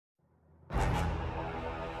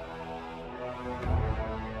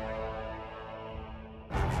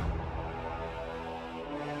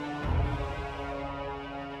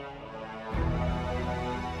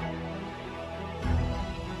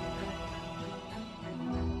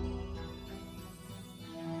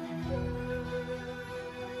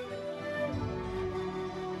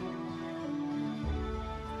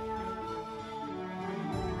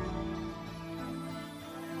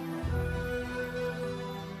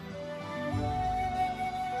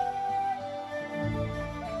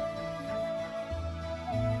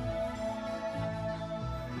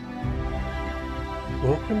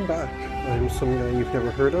Welcome back. I'm some guy you've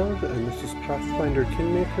never heard of, and this is Pathfinder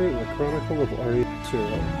Kingmaker, the Chronicle of Ari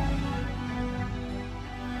Zero.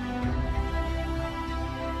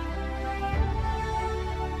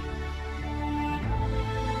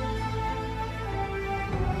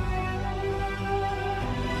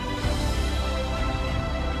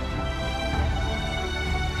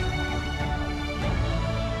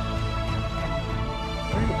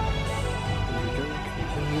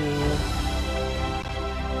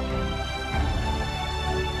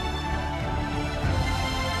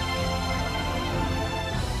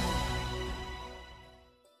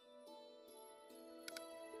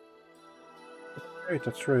 Right,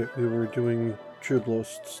 that's right, we were doing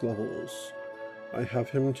Jublost's levels. I have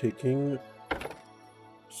him taking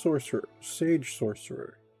Sorcerer, Sage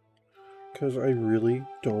Sorcerer, because I really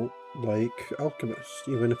don't like Alchemist,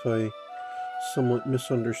 even if I somewhat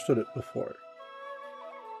misunderstood it before.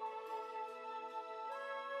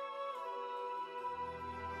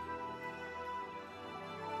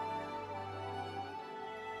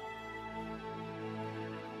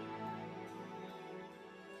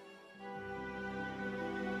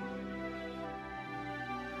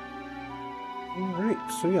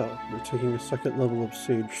 Alright, so yeah, we're taking a second level of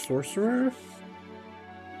Sage Sorcerer.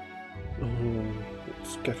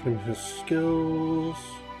 Let's get him his skills.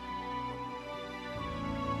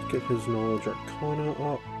 Get his Knowledge Arcana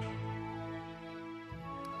up.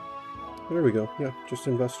 There we go, yeah, just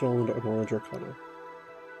invest it all into Knowledge Arcana.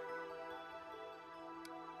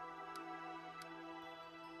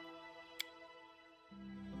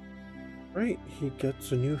 Right, he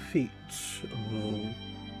gets a new feat.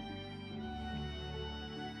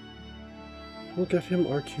 We'll get him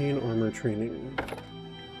Arcane Armor Training,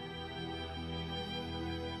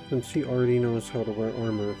 since he already knows how to wear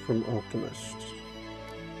armor from Alchemist.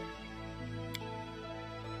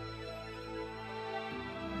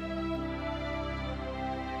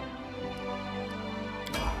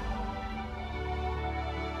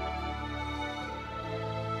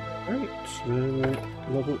 Alright, then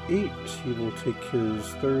level 8, he will take his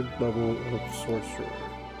third level of Sorcerer.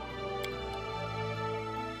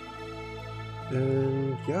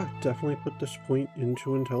 And yeah, definitely put this point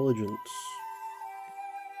into Intelligence.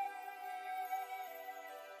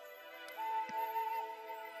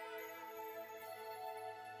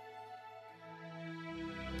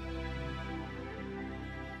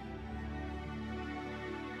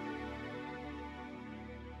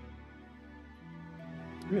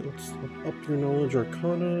 Alright, let's up your Knowledge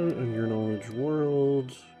Arcana and your Knowledge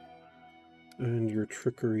World and your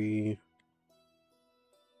Trickery.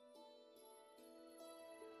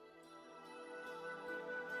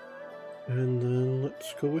 And then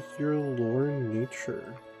let's go with your Lore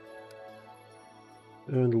Nature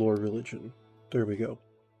and Lore Religion. There we go.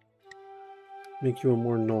 Make you a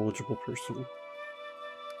more knowledgeable person.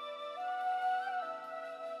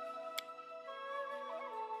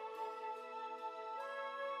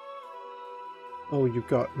 Oh, you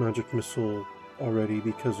got Magic Missile already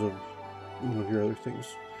because of one of your other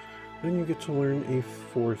things. And you get to learn a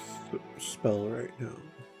 4th spell right now.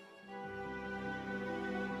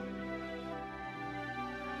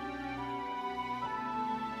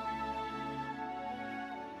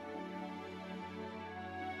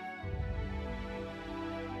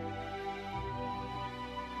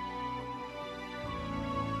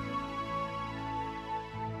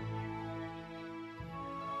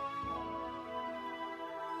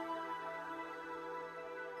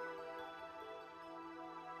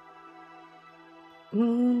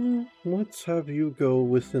 Let's have you go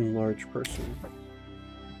with Enlarge Person.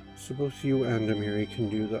 So both you and Amiri can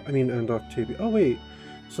do that. I mean, and Octavia. Oh wait,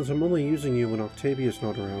 since I'm only using you when Octavia's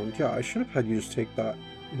not around, yeah, I should have had you just take that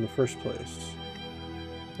in the first place.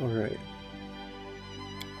 Alright.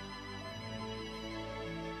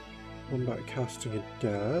 Combat Casting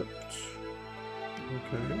Adept.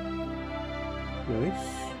 Okay. Nice.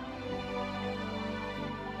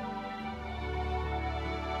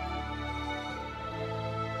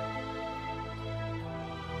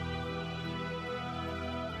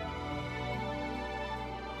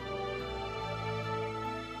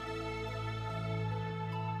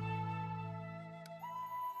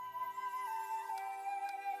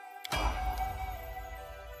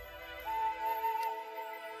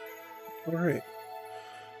 Alright,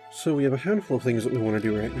 so we have a handful of things that we want to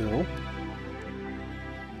do right now.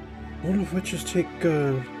 One of which is take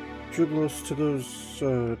Jublos to those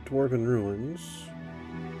dwarven ruins.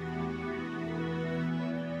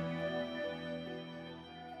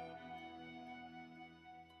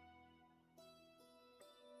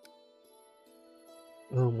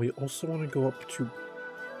 We also want to go up to,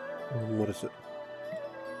 what is it?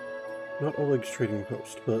 not Oleg's trading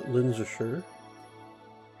post, but Linzashire,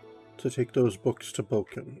 to take those books to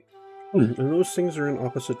Boken. And those things are in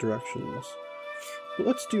opposite directions. But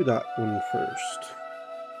let's do that one first.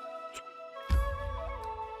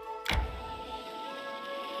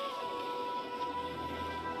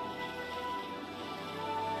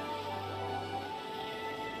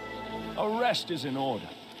 Arrest is in order.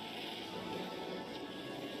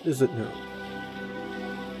 Is it now?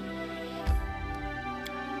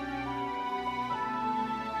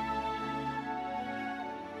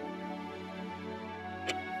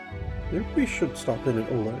 Maybe we should stop in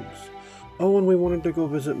at Oleg's. Oh, and we wanted to go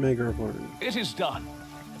visit Megarvarn. It is done.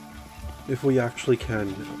 If we actually can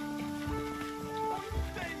now.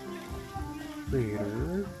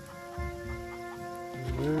 Creator.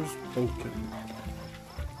 Where's Boken?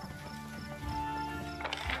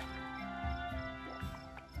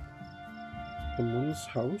 Someone's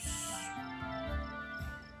house.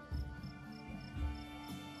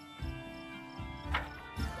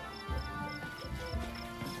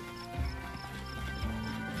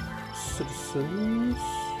 Citizens.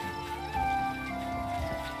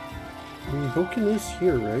 I mean, Boken is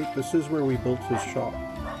here, right? This is where we built his shop.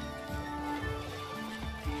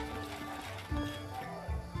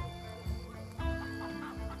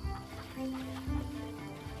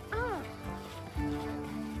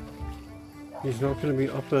 He's not going to be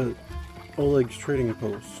up at Oleg's trading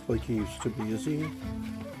post like he used to be, is he?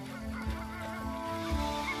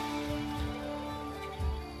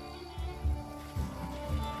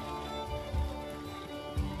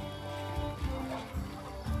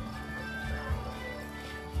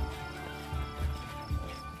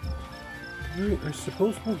 Alright, I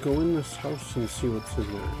suppose we'll go in this house and see what's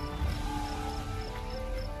in there.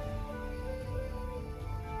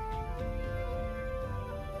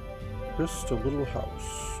 Just a little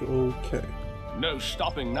house. Okay. No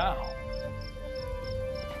stopping now.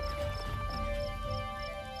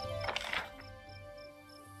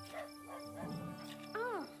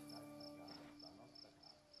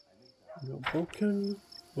 No Boken.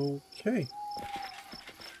 Okay.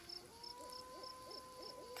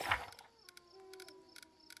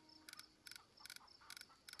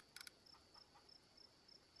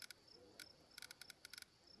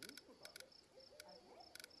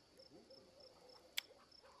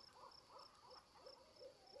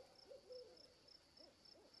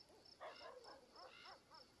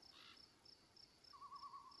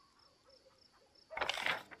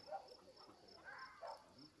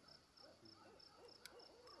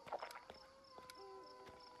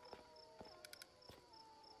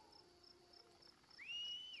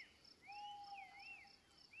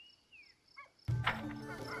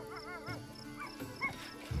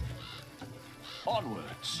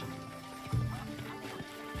 Onwards.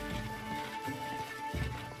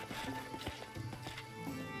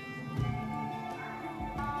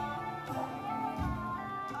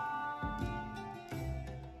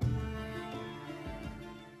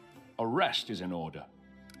 Arrest is in order.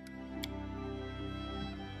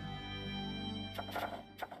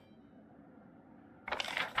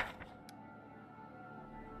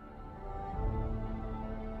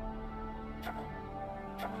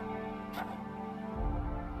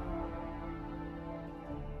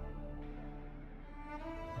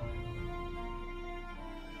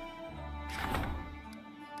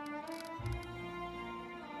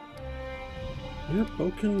 Yep,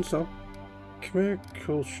 Boken's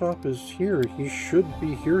alchemical shop is here. He should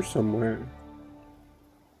be here somewhere.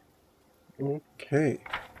 Okay.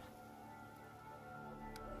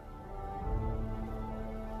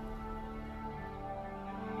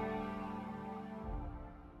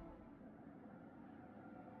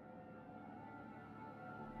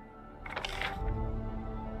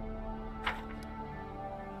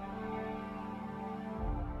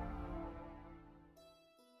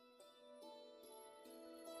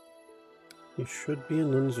 He should be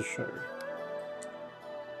in Linzashire.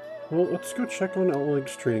 Well, let's go check on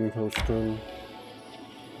Oleg's trading post then.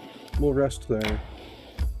 We'll rest there.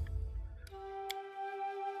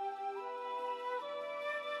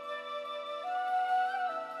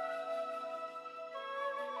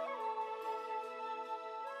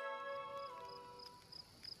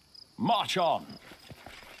 March on.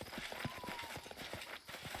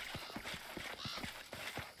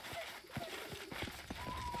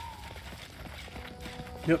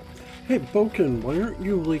 Yep. Hey, Boken, why aren't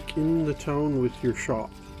you, like, in the town with your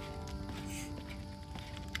shop?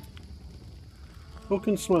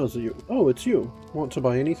 Boken smiles at you. Oh, it's you. Want to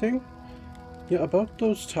buy anything? Yeah, about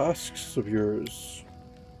those tasks of yours.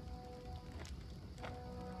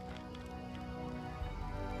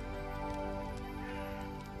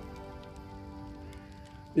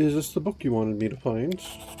 Is this the book you wanted me to find?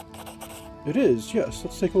 It is, yes.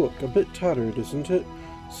 Let's take a look. A bit tattered, isn't it?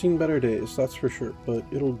 Seen better days, that's for sure, but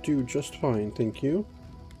it'll do just fine, thank you.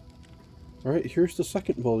 Alright, here's the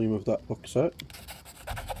second volume of that book set.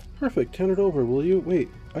 Perfect, hand it over, will you? Wait,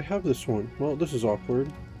 I have this one. Well, this is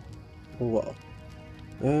awkward. Oh well.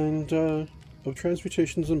 And, of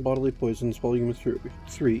Transmutations and Bodily Poisons, Volume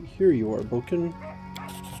 3. Here you are, Boken.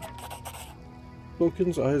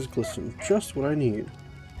 Boken's eyes glisten. Just what I need.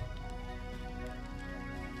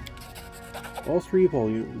 All 3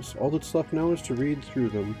 volumes. All that's left now is to read through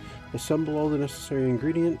them, assemble all the necessary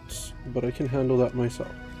ingredients, but I can handle that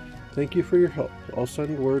myself. Thank you for your help. I'll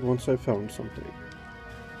send word once I've found something.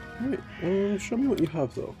 Alright, show me what you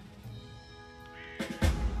have, though.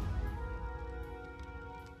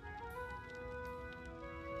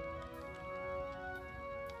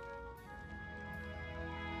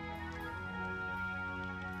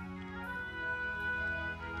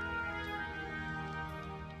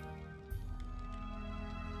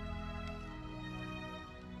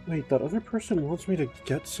 Wait, that other person wants me to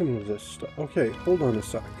get some of this stuff. Okay, hold on a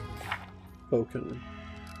sec. Boken.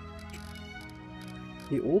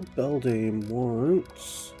 The old beldame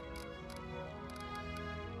wants...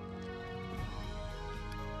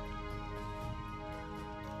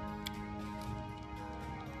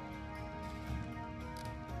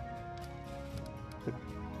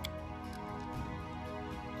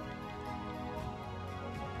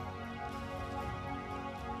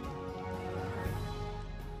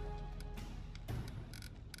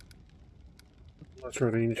 That's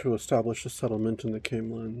right, I need to establish a settlement in the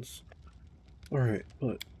Camelands. Alright,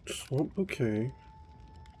 but Swamp Bouquet,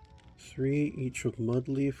 3 each of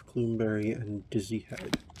Mudleaf, Gloomberry, and Dizzy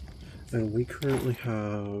Head. And we currently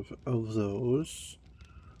have, of those,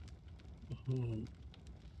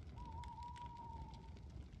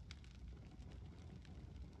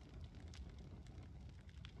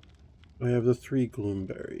 I have the 3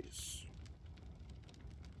 Gloomberries.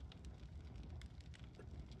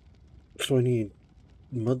 So I need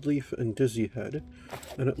Mudleaf and Dizzy Head,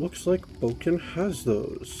 and it looks like Boken has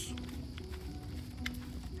those.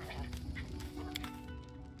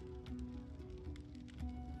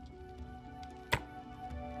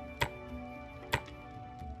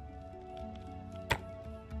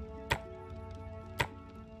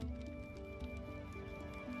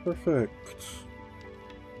 Perfect.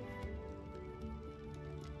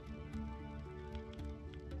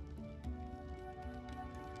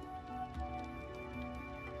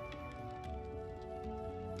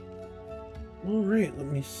 Alright, let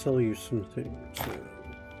me sell you some things now.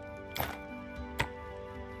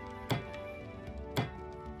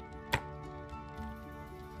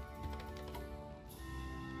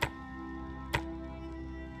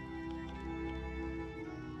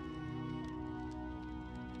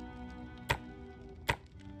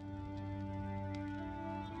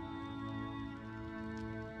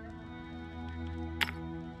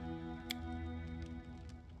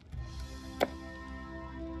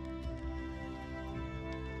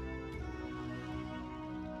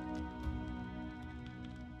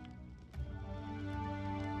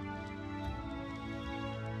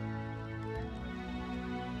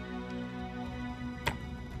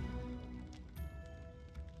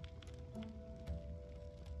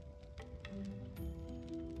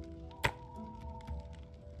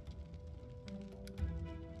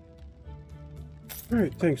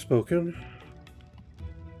 Alright, thanks, Boken.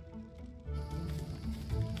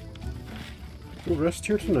 We'll rest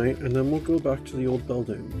here tonight, and then we'll go back to the old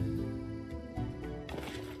beldame.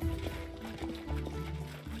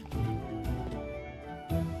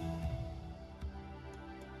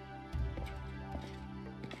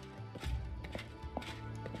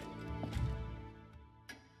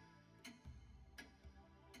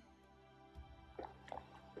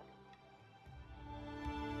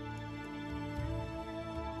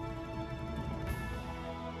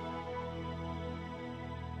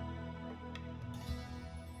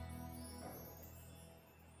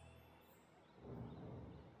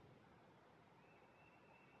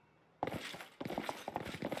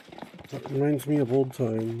 That reminds me of old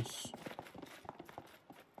times.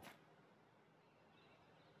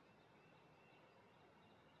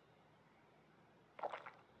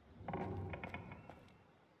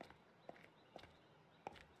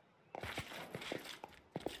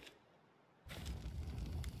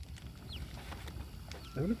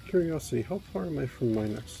 Out of curiosity, how far am I from my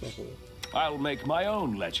next level? I'll make my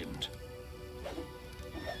own legend.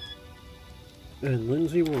 And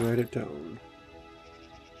Lindsay will write it down.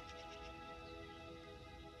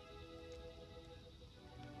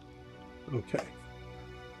 Okay.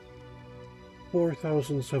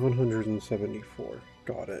 4,774.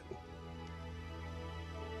 Got it.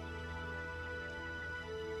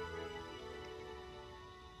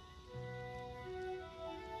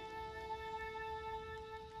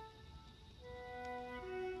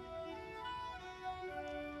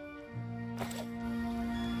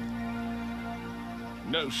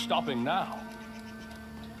 No stopping now.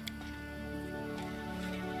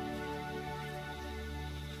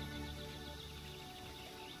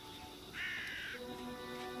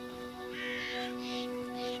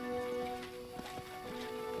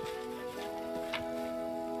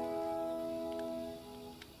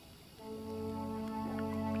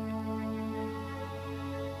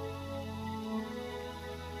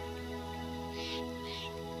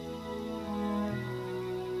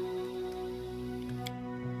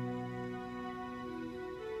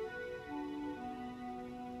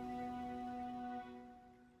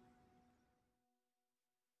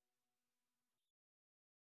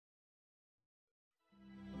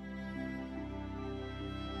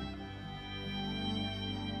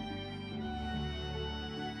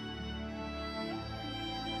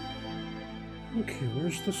 Okay,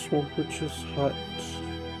 where's the Swamp Witch's hut?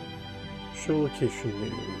 Show location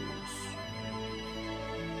names.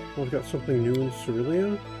 Oh, I've got something new in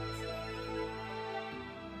Cerealia?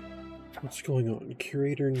 What's going on?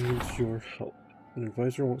 Curator needs your help. An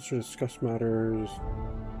advisor wants to discuss an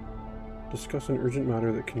urgent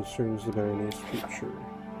matter that concerns the Baroness' future.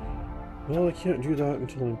 Well, I can't do that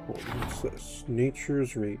until I'm home. What's this?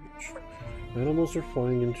 Nature's Rage. Animals are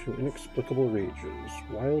flying into inexplicable rages.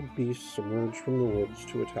 Wild beasts emerge from the woods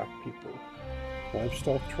to attack people.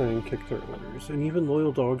 Livestock try and kick their owners, and even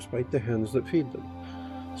loyal dogs bite the hands that feed them.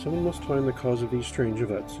 Someone must find the cause of these strange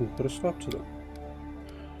events and put a stop to them.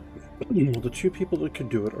 Well, the two people that could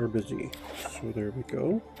do it are busy. So there we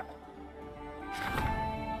go.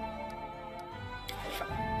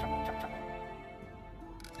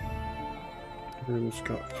 Everyone's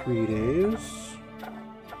got 3 days.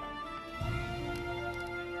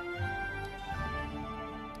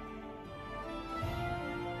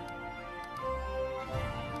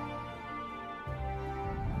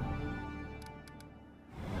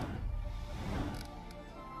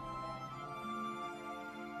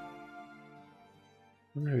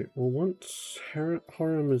 Alright, well once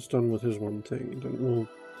Harem is done with his one thing, then we'll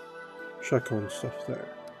check on stuff there.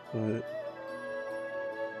 But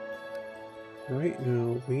right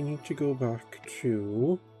now, we need to go back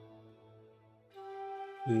to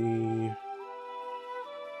the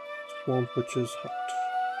Swamp Witch's hut.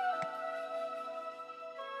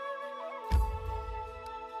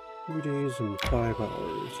 2 days and 5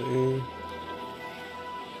 hours, eh?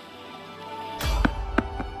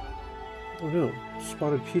 Oh no,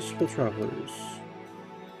 spotted peaceful travelers.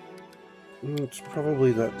 It's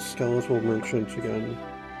probably that skeletal merchant again.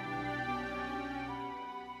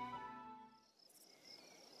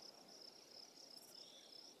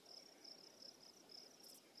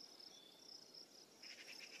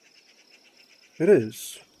 It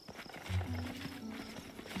is.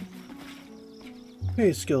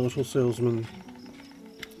 Hey, skeletal salesman.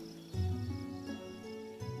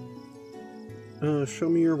 Show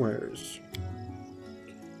me your wares.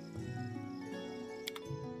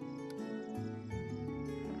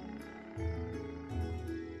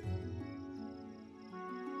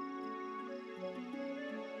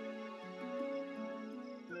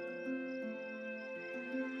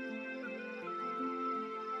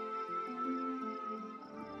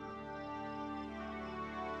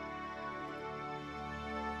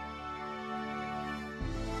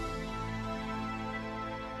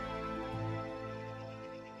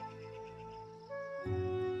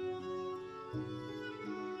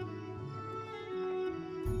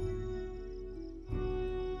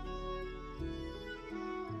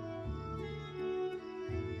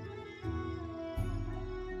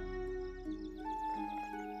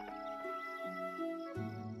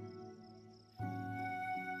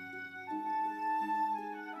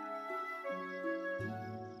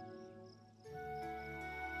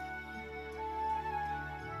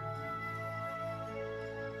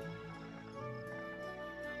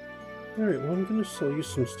 Alright, well I'm gonna sell you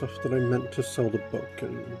some stuff that I meant to sell the book,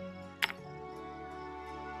 and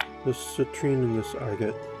this citrine and this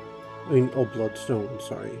agate. Bloodstone,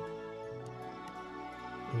 sorry.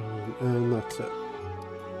 And that's it.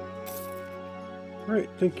 Alright,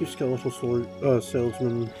 thank you, skeletal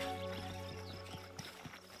salesman.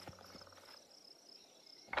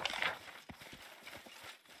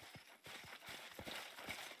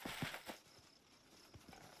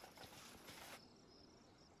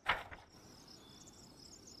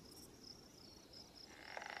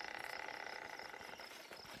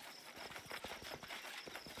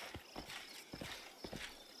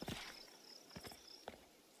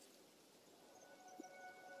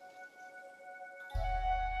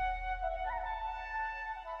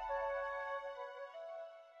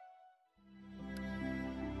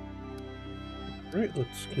 Alright,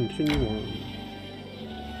 let's continue on.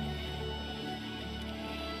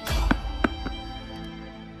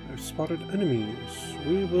 I've spotted enemies.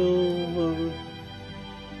 We will, you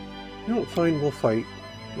know, fine, we'll fight.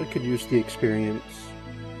 I could use the experience.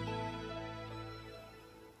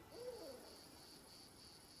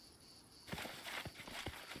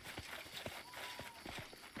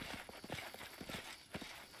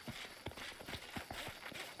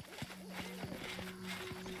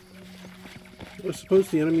 I suppose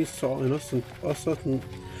the enemies saw in us and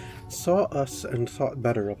saw us and thought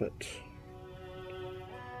better of it.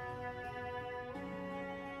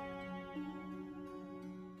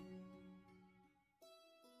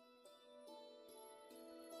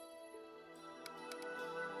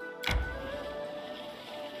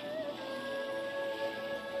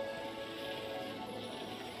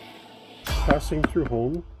 Passing through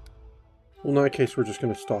home? Well, in that case, we're just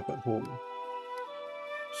going to stop at home.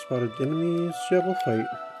 Spotted enemies. Yeah, we'll fight.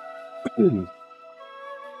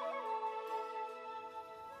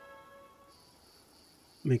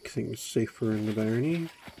 Make things safer in the barony.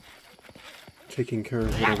 Taking care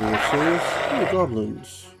of whatever this is. Oh,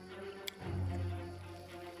 goblins.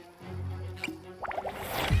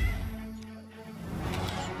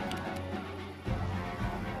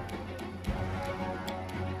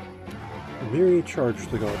 Mary charged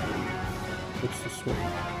the goblin. What's this one?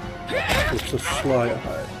 It's a sly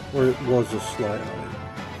eye. Or it was a sly eye.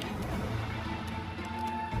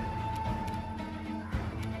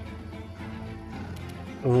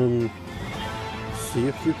 See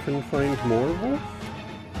if you can find more wolf?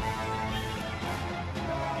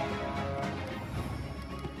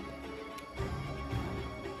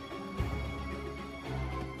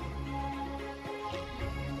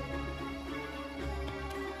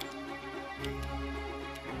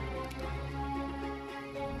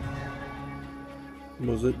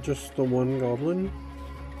 Was it just the one goblin?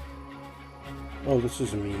 Oh, this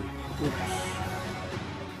is me. Oops.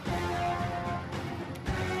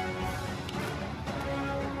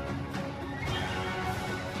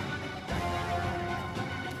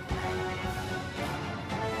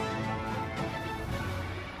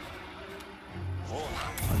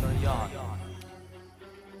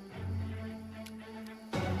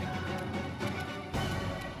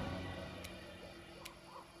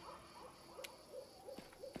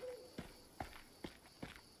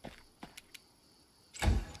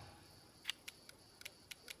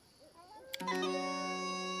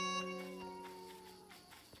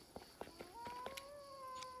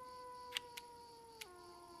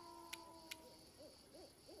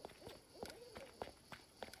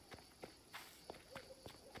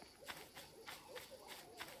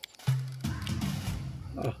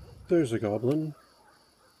 Ah, there's a goblin.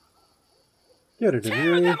 Get it in here.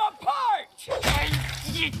 Tear them apart!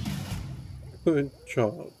 Good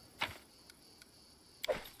job.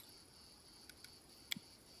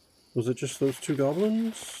 Was it just those two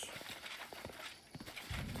goblins?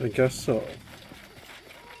 I guess so.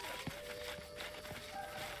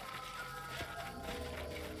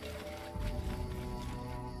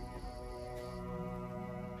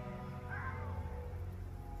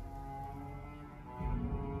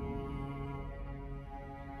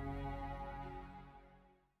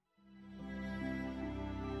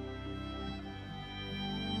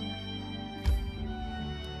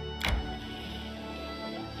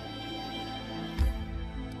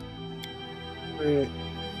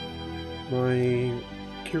 My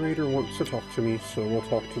curator wants to talk to me, so we'll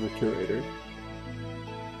talk to the curator.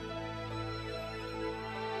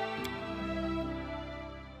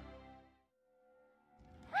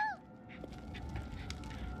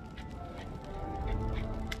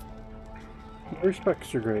 My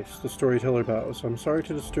respects, Your Grace, the storyteller bows. I'm sorry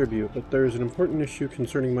to disturb you, but there is an important issue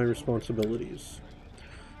concerning my responsibilities.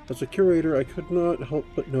 As a curator, I could not help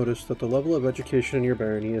but notice that the level of education in your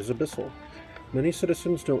barony is abyssal. Many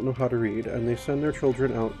citizens don't know how to read, and they send their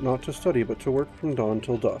children out not to study but to work from dawn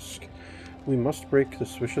till dusk. We must break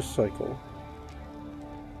this vicious cycle.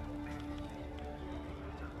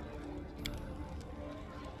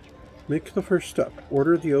 Make the first step.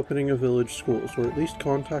 Order the opening of village schools, or at least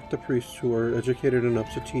contact the priests who are educated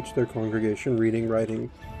enough to teach their congregation reading, writing,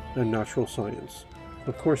 and natural science.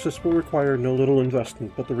 Of course, this will require no little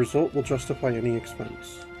investment, but the result will justify any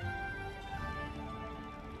expense.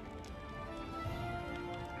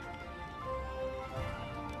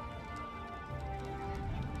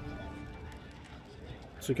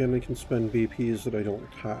 So again, I can spend BPs that I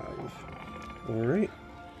don't have. Alright.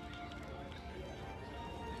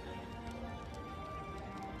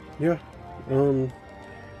 Yeah,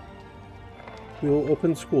 We will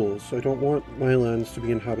open schools. I don't want my lands to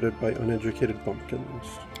be inhabited by uneducated bumpkins.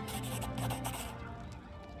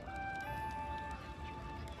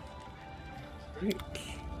 Right.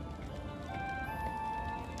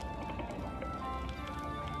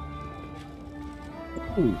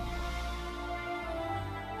 Ooh.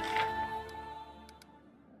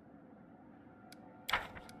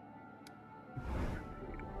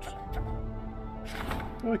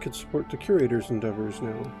 Oh, I could support the curator's endeavors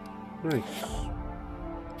now. Nice.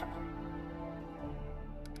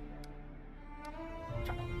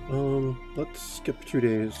 Let's skip 2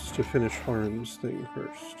 days to finish Harm's thing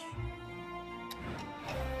first.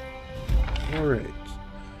 Alright.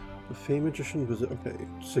 The Fey Magician visit. Okay.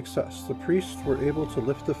 Success. The priests were able to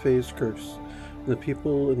lift the Fey's curse, and the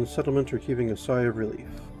people in the settlement are heaving a sigh of relief.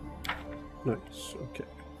 Nice. Okay.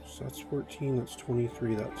 So that's 14, that's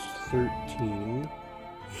 23, that's 13.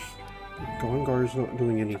 Gongar's not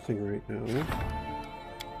doing anything right now.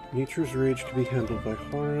 Nature's Rage can be handled by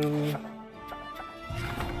Harm.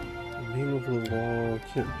 The Name of the Law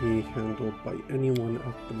can't be handled by anyone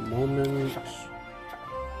at the moment.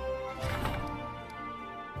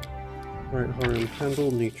 Alright, Harm,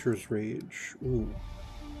 handle Nature's Rage. Ooh.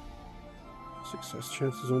 Success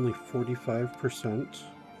chance is only 45%.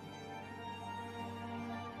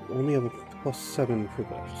 We only have a +7 for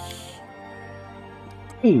this.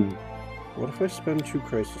 Ooh. What if I spend 2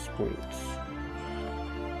 crisis points?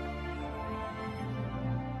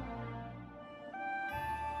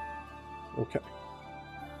 Okay.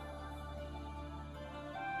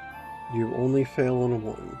 You only fail on a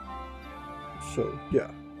 1. So, yeah.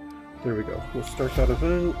 There we go. We'll start that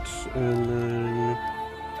event, and then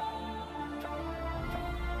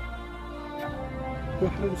go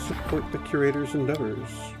ahead and support the curator's endeavors.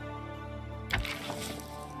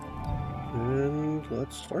 And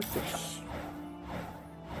let's start this.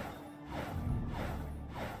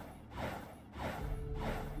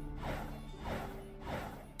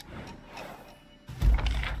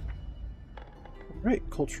 Right,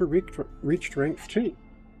 culture reached rank 2.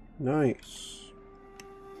 Nice.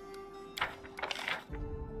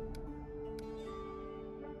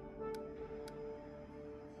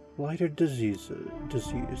 Blighted disease.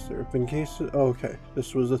 There have been cases. Oh, okay.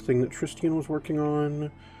 This was the thing that Tristian was working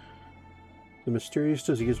on. The mysterious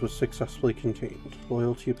disease was successfully contained.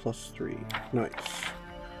 Loyalty +3. Nice.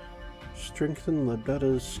 Strengthen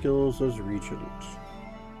Lebetta's skills as regent.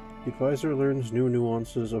 The advisor learns new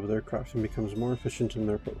nuances of their craft and becomes more efficient in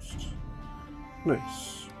their post.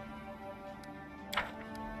 Nice.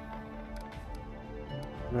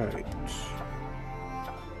 Right.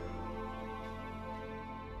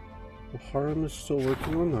 Well, Harm is still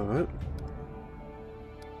working on that.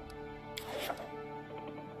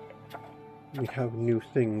 We have new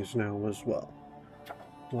things now as well.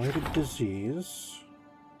 Blighted disease.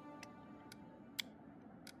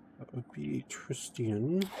 That would be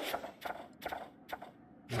Tristian.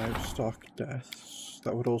 Livestock deaths.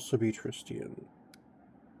 That would also be Tristian.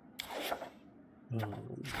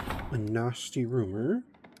 A nasty rumor.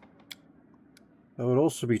 That would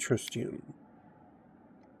also be Tristian.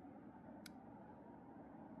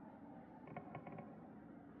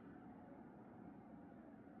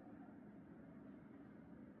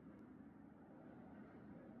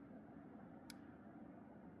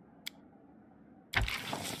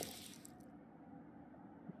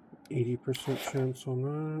 %chance on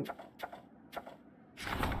that.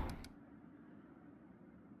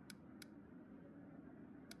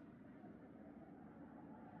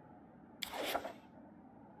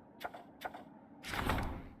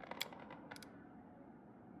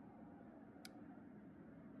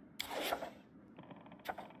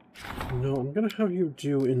 No, I'm gonna have you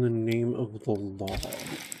do in the name of the law.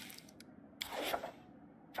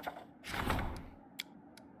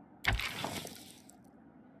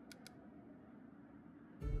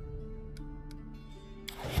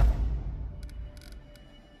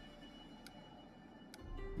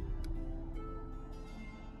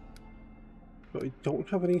 But I don't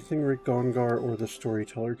have anything Gongar or the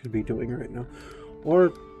Storyteller could be doing right now.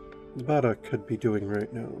 Or Beta could be doing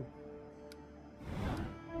right now.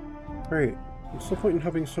 Right. What's the point in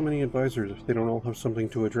having so many advisors if they don't all have something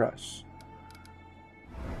to address?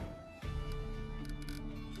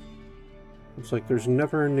 It's like there's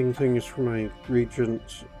never-ending things for my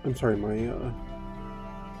regent... I'm sorry, my,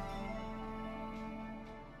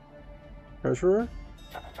 treasurer?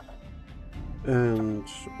 And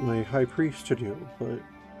my high priest to do, but...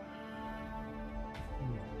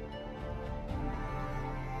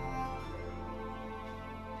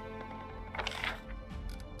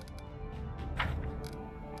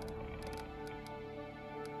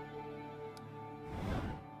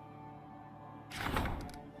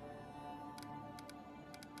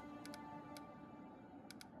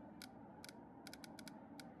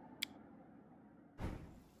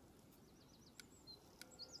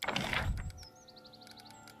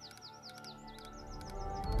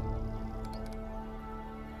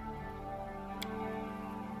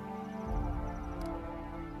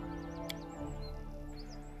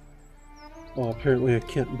 Oh, apparently I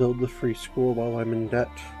can't build the free school while I'm in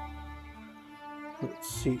debt. Let's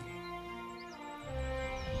see.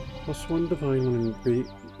 +1 divine when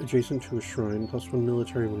adjacent to a shrine, +1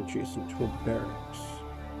 military when adjacent to a barracks.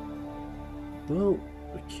 Well,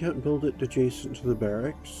 I can't build it adjacent to the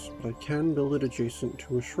barracks, but I can build it adjacent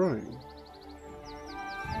to a shrine.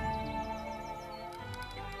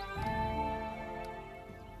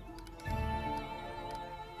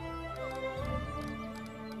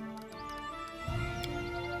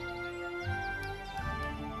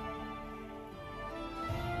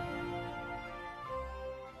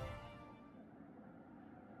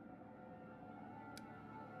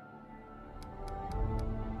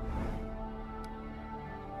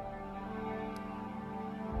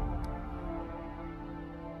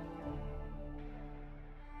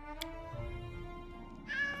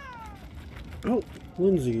 Oh,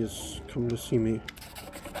 Lindsay has come to see me.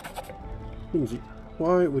 Lindsay,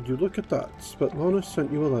 why would you look at that? Svetlana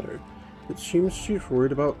sent you a letter. It seems she's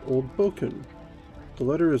worried about old Boken. The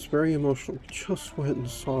letter is very emotional. We just went and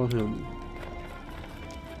saw him.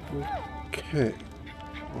 Okay.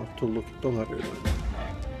 I'll have to look at the letter then.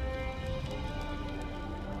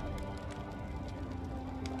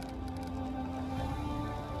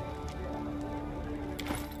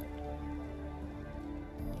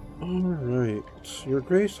 Alright. Your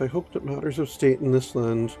Grace, I hope that matters of state in this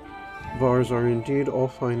land of ours are indeed all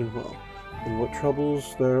fine and well, and what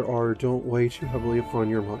troubles there are don't weigh too heavily upon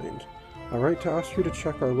your mind. I write to ask you to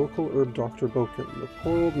check our local herb Dr. Boken. The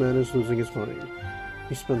poor old man is losing his mind.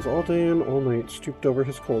 He spends all day and all night stooped over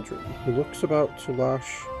his cauldron. He looks about to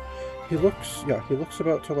lash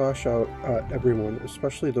out at everyone,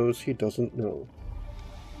 especially those he doesn't know.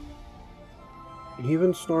 He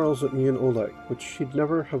even snarls at me and Oleg, which he'd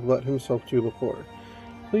never have let himself do before.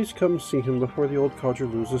 Please come see him before the old codger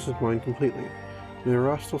loses his mind completely. May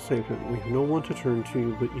Erastil save him. We have no one to turn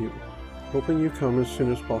to but you. Hoping you come as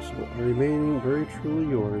soon as possible. I remain very truly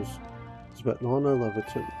yours, Svetlana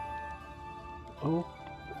Levitin. Oh,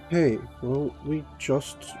 hey, well, we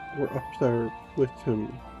just were up there with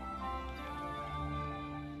him.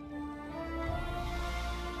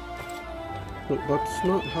 But that's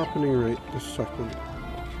not happening right this second.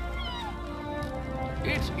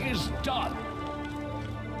 It is done.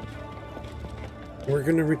 We're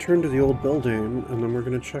gonna return to the old building, and then we're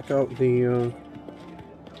gonna check out the,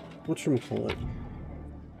 whatchamacallit.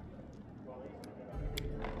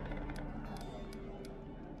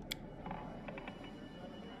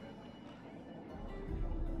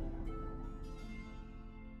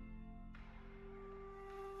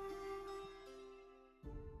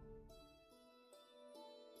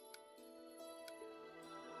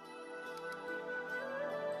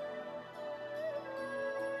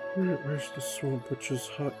 Where's the Swamp Witch's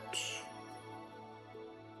hut?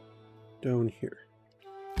 Down here.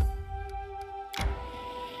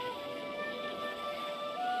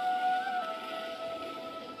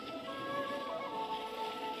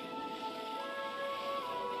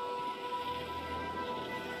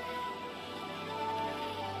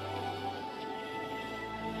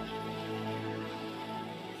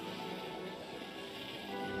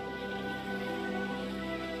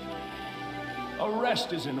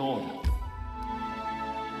 Arrest is in order.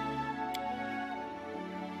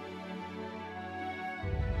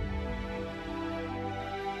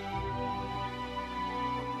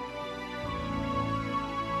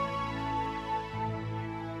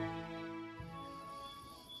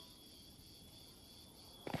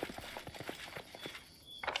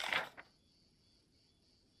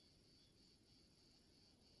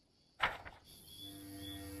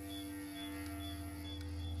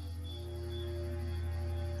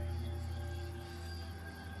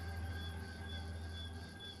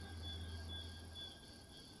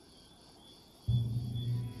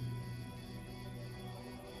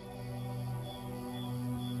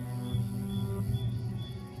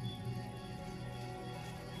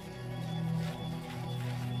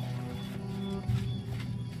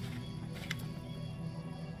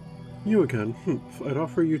 You again? I'd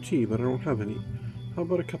offer you tea, but I don't have any. How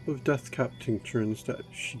about a cup of death cap tincture instead?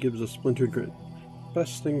 She gives a splintered grin.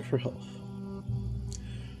 Best thing for health.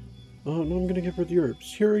 No, I'm gonna give her the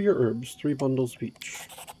herbs. Here are your herbs, 3 bundles of each.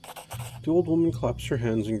 The old woman claps her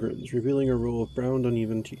hands and grins, revealing a row of brown,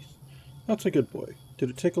 uneven teeth. That's a good boy. Did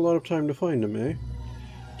it take a lot of time to find him, eh?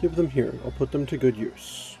 Give them here. I'll put them to good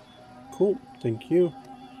use. Cool. Thank you.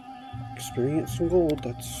 Experience and gold.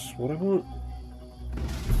 That's what I want.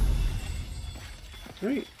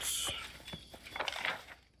 Right.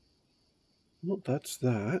 Well, that's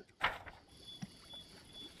that.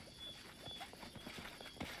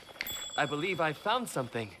 I believe I found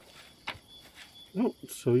something. Oh,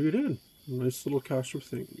 so you did. Nice little cache of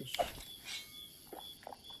things.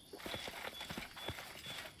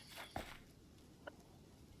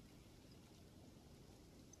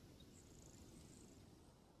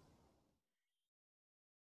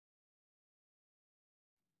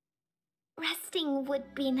 Resting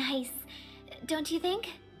would be nice, don't you think?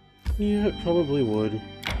 Yeah, it probably would.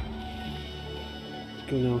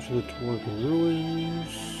 Go now to the Dwarven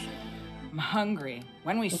Ruins. I'm hungry.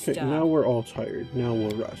 When we Okay, stop. now we're all tired. Now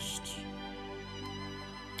we'll rest.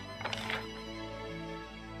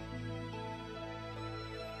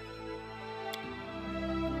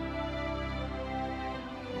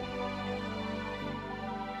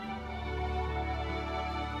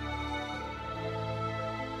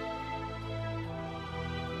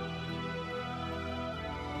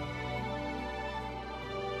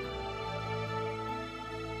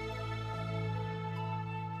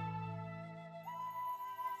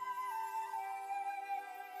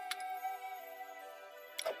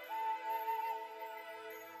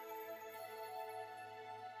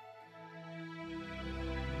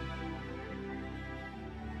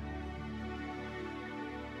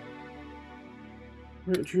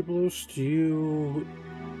 Right, Jubilos, do you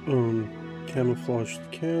camouflage the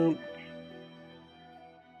camp?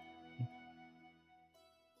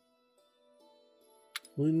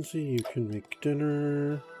 Lindsay, you can make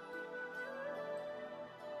dinner.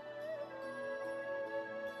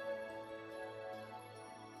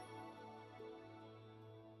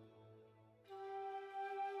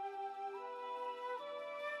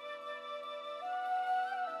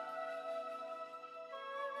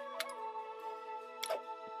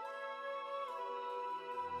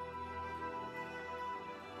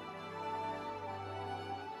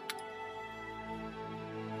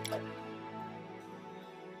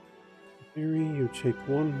 Mary, you take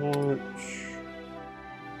one watch.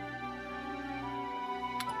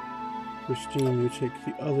 Christine, you take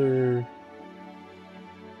the other.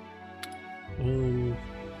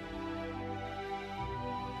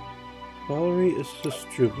 Valerie is just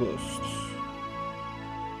Jubilist.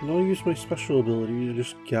 And I'll use my special ability to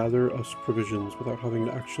just gather us provisions without having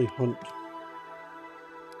to actually hunt.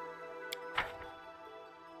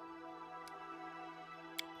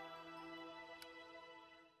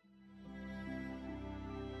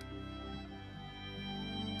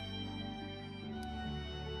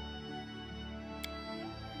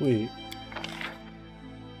 Wait.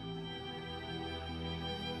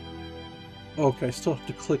 Okay, I still have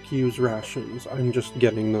to click use rations. I'm just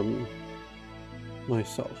getting them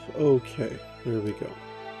myself. Okay, there we go.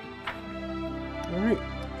 Alright,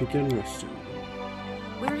 begin resting.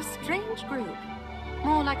 We're a strange group.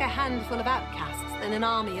 More like a handful of outcasts than an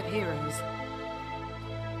army of heroes.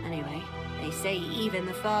 Anyway, they say even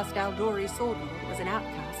the first Aldori sword lord was an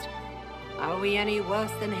outcast. Are we any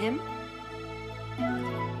worse than him?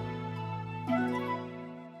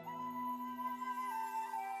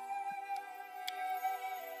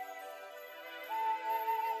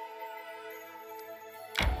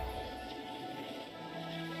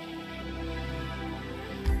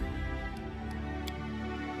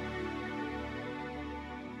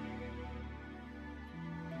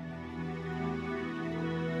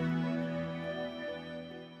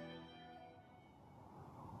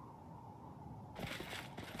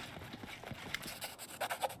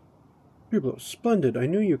 Jubilo, splendid. I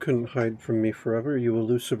knew you couldn't hide from me forever, you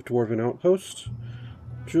elusive dwarven outpost.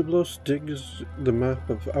 Jubilos digs the map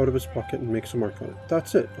out of his pocket and makes a mark on it.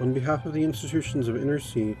 That's it. On behalf of the institutions of Inner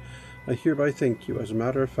Sea, I hereby thank you. As a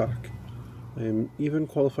matter of fact, I am even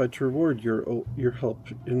qualified to reward your help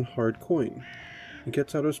in hard coin. He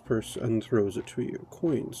gets out his purse and throws it to you.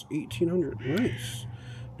 Coins, 1800. Nice.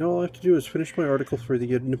 Now all I have to do is finish my article for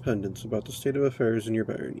the Independence about the state of affairs in your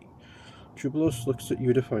barony. Jubilos looks at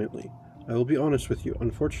you defiantly. I will be honest with you.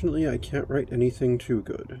 Unfortunately, I can't write anything too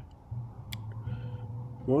good.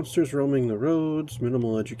 Monsters roaming the roads,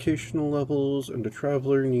 minimal educational levels, and a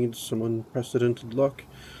traveler needs some unprecedented luck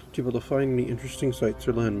to be able to find any interesting sites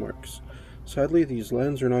or landmarks. Sadly, these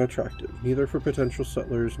lands are not attractive, neither for potential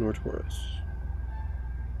settlers nor tourists.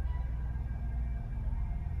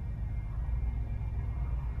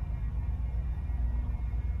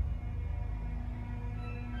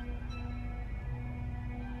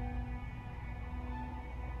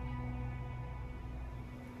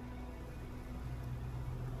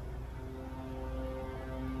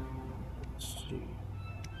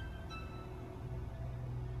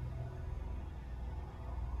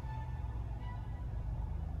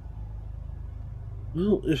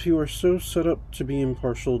 Well, if you are so set up to be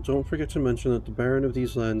impartial, don't forget to mention that the Baron of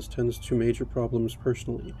these lands tends to major problems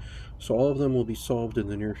personally, so all of them will be solved in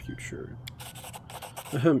the near future.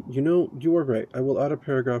 You know, you are right. I will add a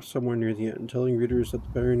paragraph somewhere near the end, telling readers that the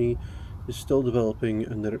barony is still developing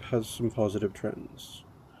and that it has some positive trends.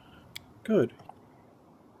 Good.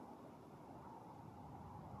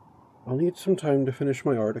 I'll need some time to finish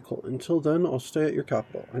my article. Until then, I'll stay at your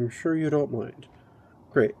capital. I'm sure you don't mind.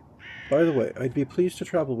 Great. By the way, I'd be pleased to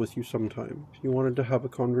travel with you sometime, if you wanted to have a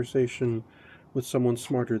conversation with someone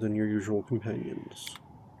smarter than your usual companions.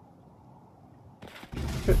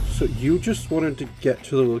 Okay, so you just wanted to get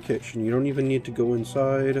to the location. You don't even need to go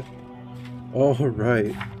inside.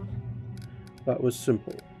 Alright. That was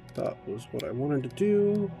simple. That was what I wanted to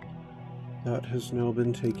do. That has now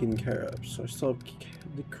been taken care of. So I still have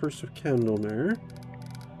the Curse of Candlemere.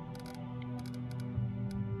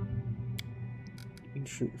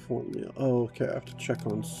 Ancient formula. Oh, okay. I have to check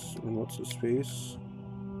on what's his face.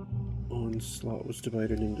 Onslaught was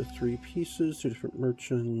divided into 3 pieces, 2 different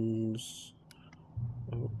merchants.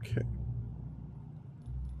 Okay.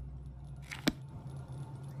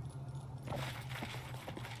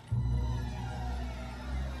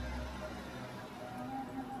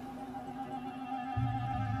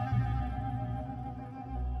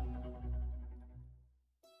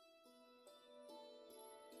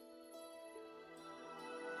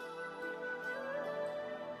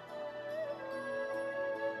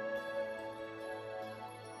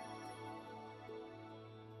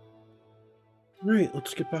 Right,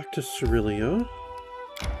 let's get back to Cerelia.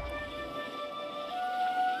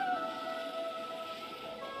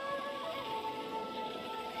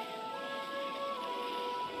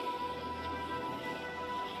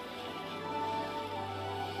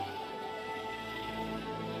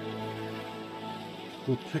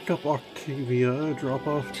 We'll pick up Octavia, drop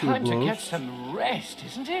off Time to Tublos. get some rest,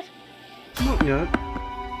 isn't it? Not yet.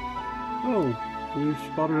 Oh, we've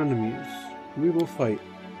spotted enemies. We will fight.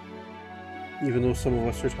 Even though some of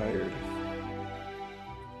us are tired.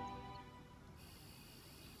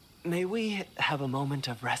 May we have a moment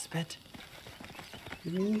of respite?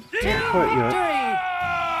 Not quite yet.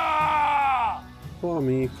 Claw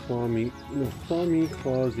me, no, claw me,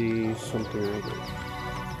 claw thee, something or other.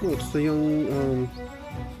 Oh, it's the young,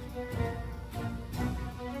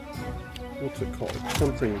 what's it called?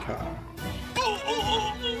 Something cat. Oh,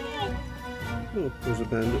 there's a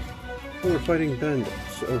bandit. Oh, we're fighting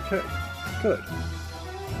bandits. Okay, good.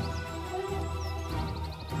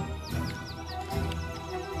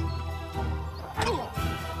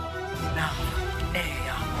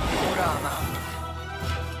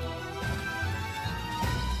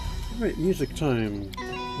 Alright, music time.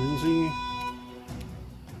 Lindsay.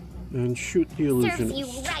 And shoot the illusionist. Serves you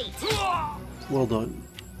right. Well done.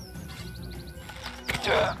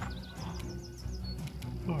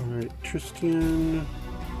 Alright, Tristan.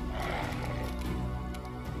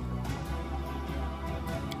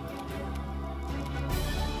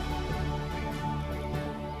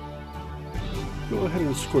 Go ahead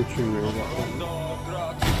and Scorching Ray that one.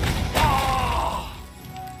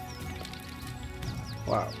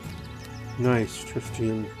 Wow. Nice,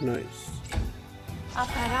 Tristan. Nice. Oh,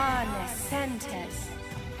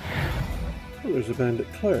 there's a bandit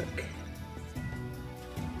cleric.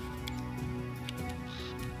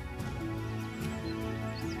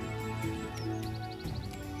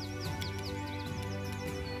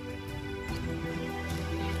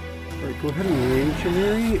 Alright, go ahead and range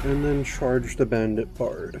Mary and then charge the bandit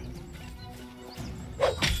bard.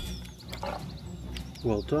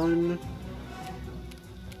 Well done.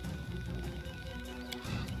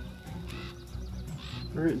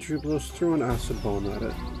 Alright, Jublos, throw an acid bomb at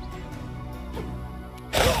it.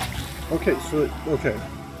 Okay, so okay.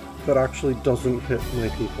 That actually doesn't hit my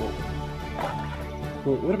people.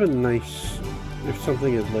 Well, it would have been nice if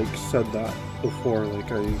something had, like, said that before,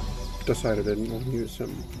 like, I decided I didn't want to use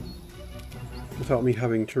him. Without me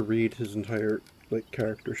having to read his entire, like,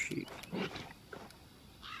 character sheet.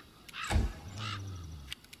 Alright,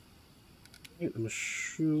 I'm gonna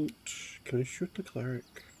shoot... Can I shoot the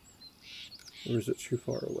cleric? Or is it too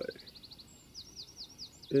far away?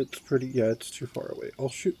 It's pretty... yeah, it's too far away. I'll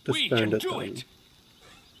shoot this bandit then.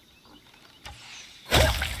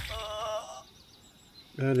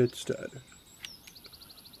 And it's dead.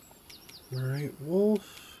 Alright,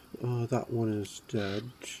 Wolf. That one is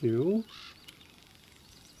dead too.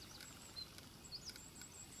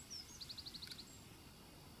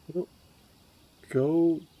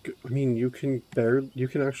 Go... I mean, you can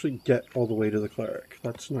actually get all the way to the cleric.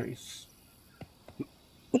 That's nice.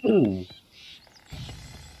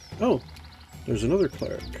 Oh, there's another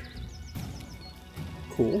cleric.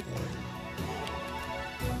 Cool.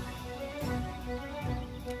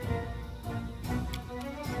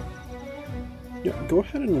 Yeah, go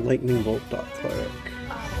ahead and lightning bolt that cleric.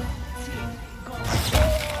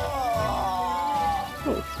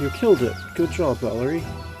 You killed it. Good job, Valerie.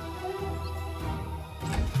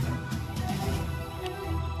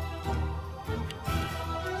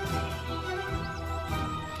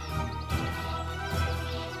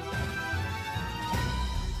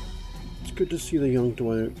 It's good to see the young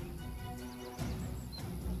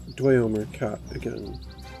Dweomer cat again.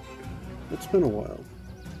 It's been a while.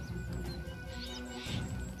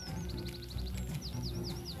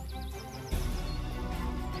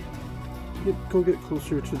 Yep, go get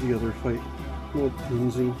closer to the other fight, Lord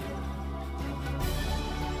Lindsay.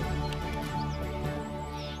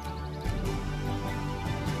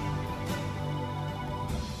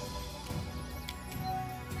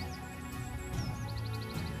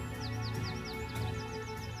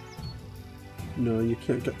 No, you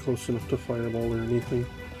can't get close enough to fireball or anything.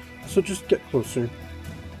 So just get closer.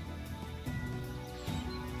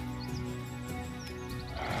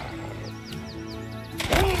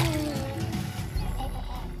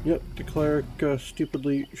 Yep, the cleric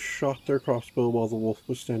stupidly shot their crossbow while the wolf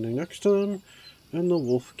was standing next to them, and the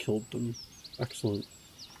wolf killed them. Excellent.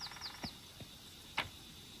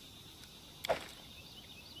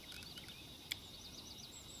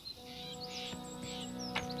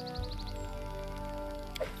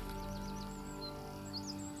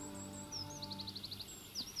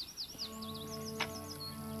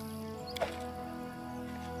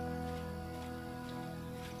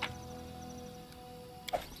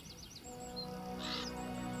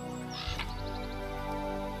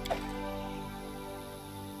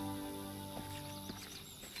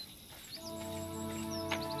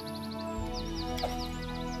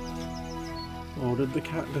 Oh, did the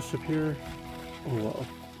cat disappear? Oh well.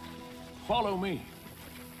 Follow me.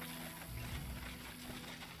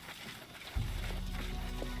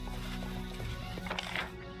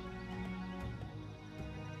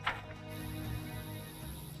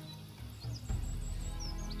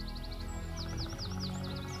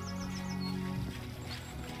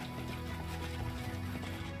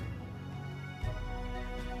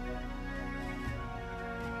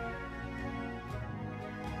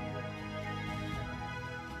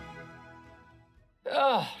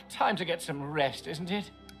 Oh, time to get some rest, isn't it?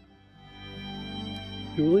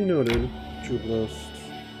 Duly noted, Jublost.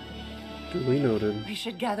 Duly noted. We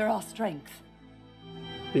should gather our strength.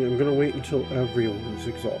 Yeah, I'm gonna wait until everyone is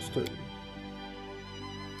exhausted.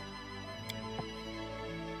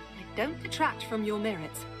 I don't detract from your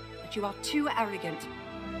merits, but you are too arrogant.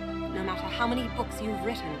 No matter how many books you've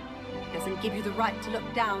written, it doesn't give you the right to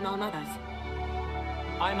look down on others.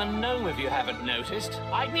 I'm a gnome if you haven't noticed.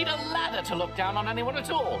 I'd need a ladder to look down on anyone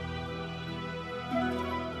at all.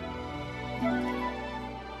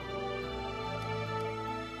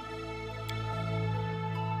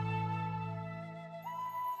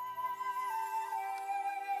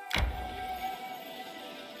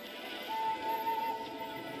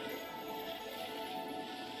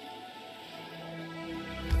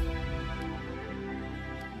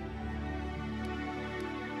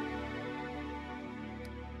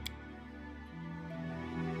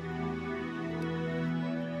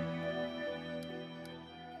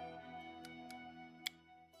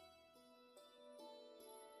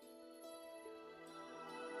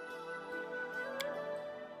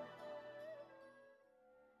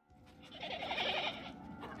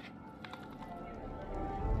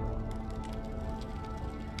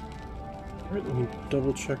 Alright, let me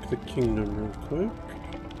double check the kingdom real quick.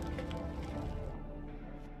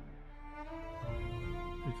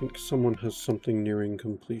 I think someone has something nearing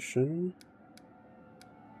completion.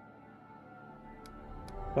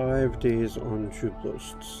 5 days on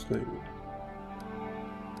Jublost's thing.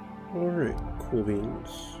 Alright, cool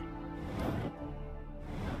beans.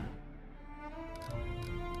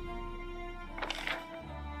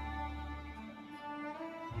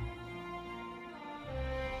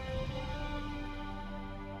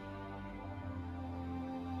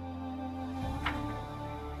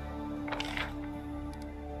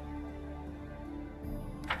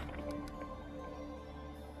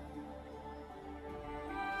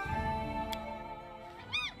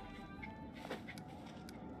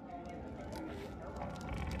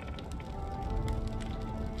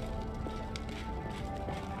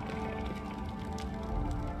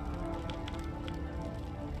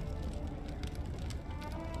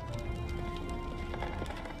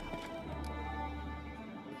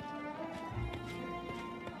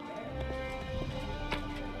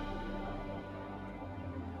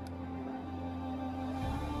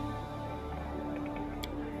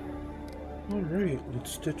 Alright,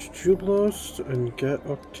 let's ditch Jublost and get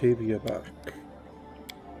Octavia back.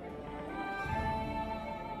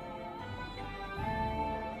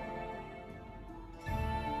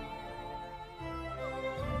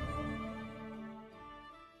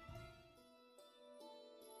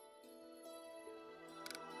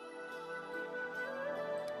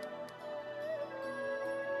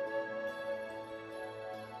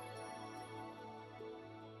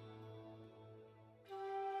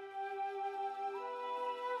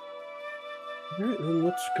 Alright, then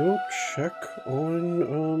let's go check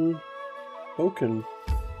on, Boken.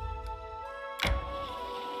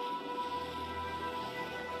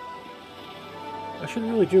 I should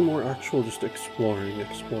really do more actual just exploring.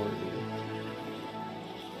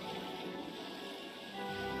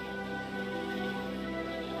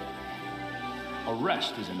 A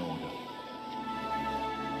rest is in order.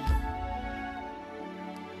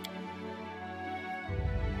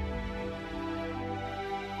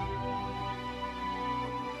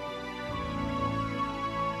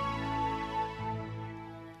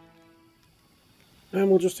 And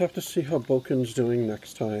we'll just have to see how Boken's doing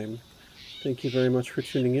next time. Thank you very much for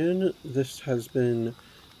tuning in. This has been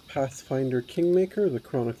Pathfinder Kingmaker, the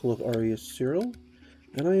Chronicle of Arius Cyril,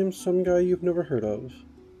 and I am some guy you've never heard of.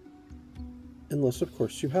 Unless, of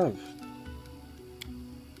course, you have.